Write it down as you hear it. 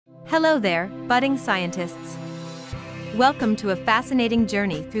Hello there, budding scientists. Welcome to a fascinating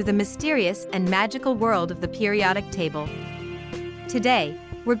journey through the mysterious and magical world of the periodic table. Today,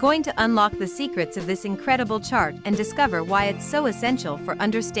 we're going to unlock the secrets of this incredible chart and discover why it's so essential for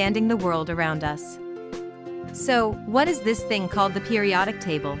understanding the world around us. So, what is this thing called the periodic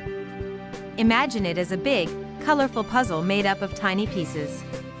table? Imagine it as a big, colorful puzzle made up of tiny pieces.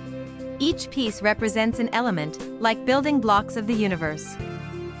 Each piece represents an element, like building blocks of the universe.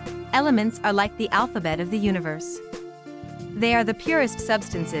 Elements are like the alphabet of the universe. They are the purest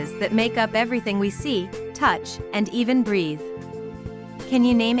substances that make up everything we see, touch, and even breathe. Can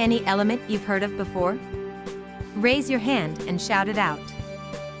you name any element you've heard of before? Raise your hand and shout it out.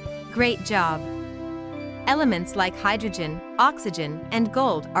 Great job! Elements like hydrogen, oxygen, and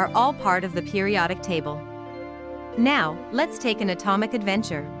gold are all part of the periodic table. Now, let's take an atomic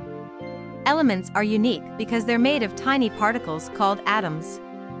adventure. Elements are unique because they're made of tiny particles called atoms.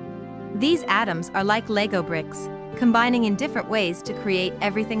 These atoms are like Lego bricks, combining in different ways to create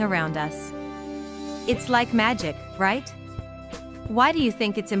everything around us. It's like magic, right? Why do you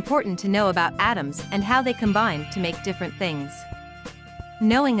think it's important to know about atoms and how they combine to make different things?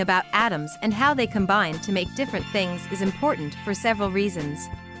 Knowing about atoms and how they combine to make different things is important for several reasons.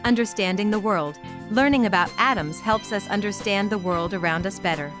 Understanding the world. Learning about atoms helps us understand the world around us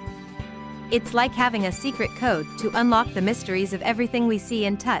better. It's like having a secret code to unlock the mysteries of everything we see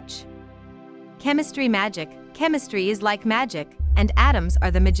and touch. Chemistry magic. Chemistry is like magic, and atoms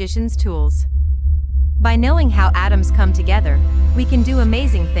are the magician's tools. By knowing how atoms come together, we can do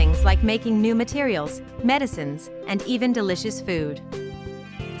amazing things like making new materials, medicines, and even delicious food.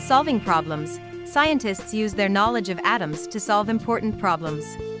 Solving problems. Scientists use their knowledge of atoms to solve important problems.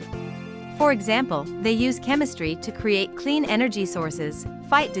 For example, they use chemistry to create clean energy sources,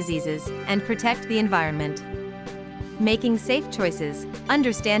 fight diseases, and protect the environment. Making safe choices.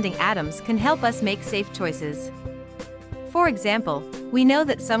 Understanding atoms can help us make safe choices. For example, we know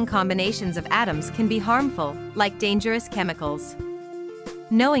that some combinations of atoms can be harmful, like dangerous chemicals.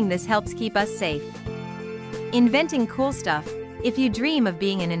 Knowing this helps keep us safe. Inventing cool stuff. If you dream of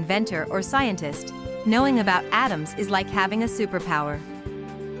being an inventor or scientist, knowing about atoms is like having a superpower.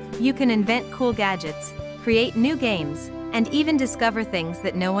 You can invent cool gadgets, create new games, and even discover things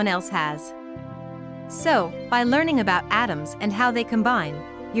that no one else has. So, by learning about atoms and how they combine,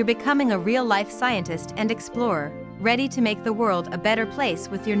 you're becoming a real-life scientist and explorer, ready to make the world a better place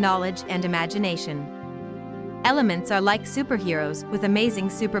with your knowledge and imagination. Elements are like superheroes with amazing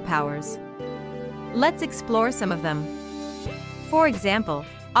superpowers. Let's explore some of them. For example,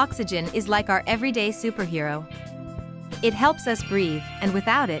 oxygen is like our everyday superhero. It helps us breathe, and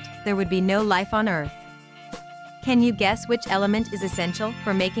without it, there would be no life on Earth. Can you guess which element is essential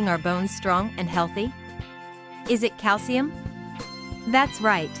for making our bones strong and healthy? Is it calcium? That's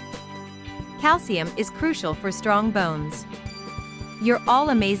right. Calcium is crucial for strong bones. You're all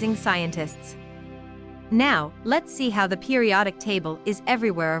amazing scientists. Now, let's see how the periodic table is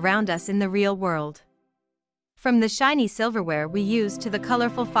everywhere around us in the real world. From the shiny silverware we use to the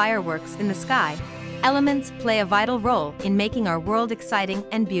colorful fireworks in the sky, elements play a vital role in making our world exciting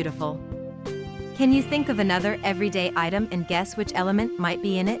and beautiful. Can you think of another everyday item and guess which element might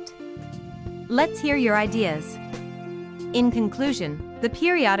be in it? Let's hear your ideas. In conclusion, the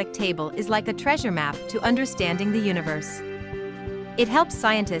periodic table is like a treasure map to understanding the universe. It helps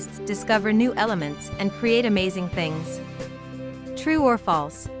scientists discover new elements and create amazing things. True or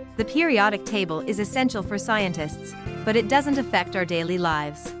false? The periodic table is essential for scientists, but it doesn't affect our daily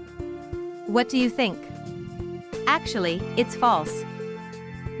lives. What do you think? Actually, it's false.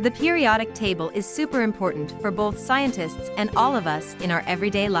 The periodic table is super important for both scientists and all of us in our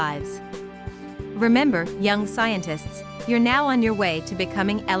everyday lives. Remember, young scientists, you're now on your way to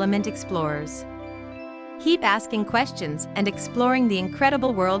becoming element explorers. Keep asking questions and exploring the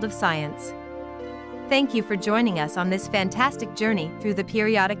incredible world of science. Thank you for joining us on this fantastic journey through the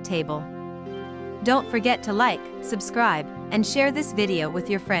periodic table. Don't forget to like, subscribe, and share this video with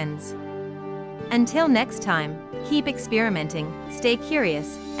your friends. Until next time, keep experimenting, stay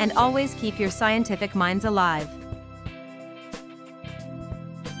curious, and always keep your scientific minds alive.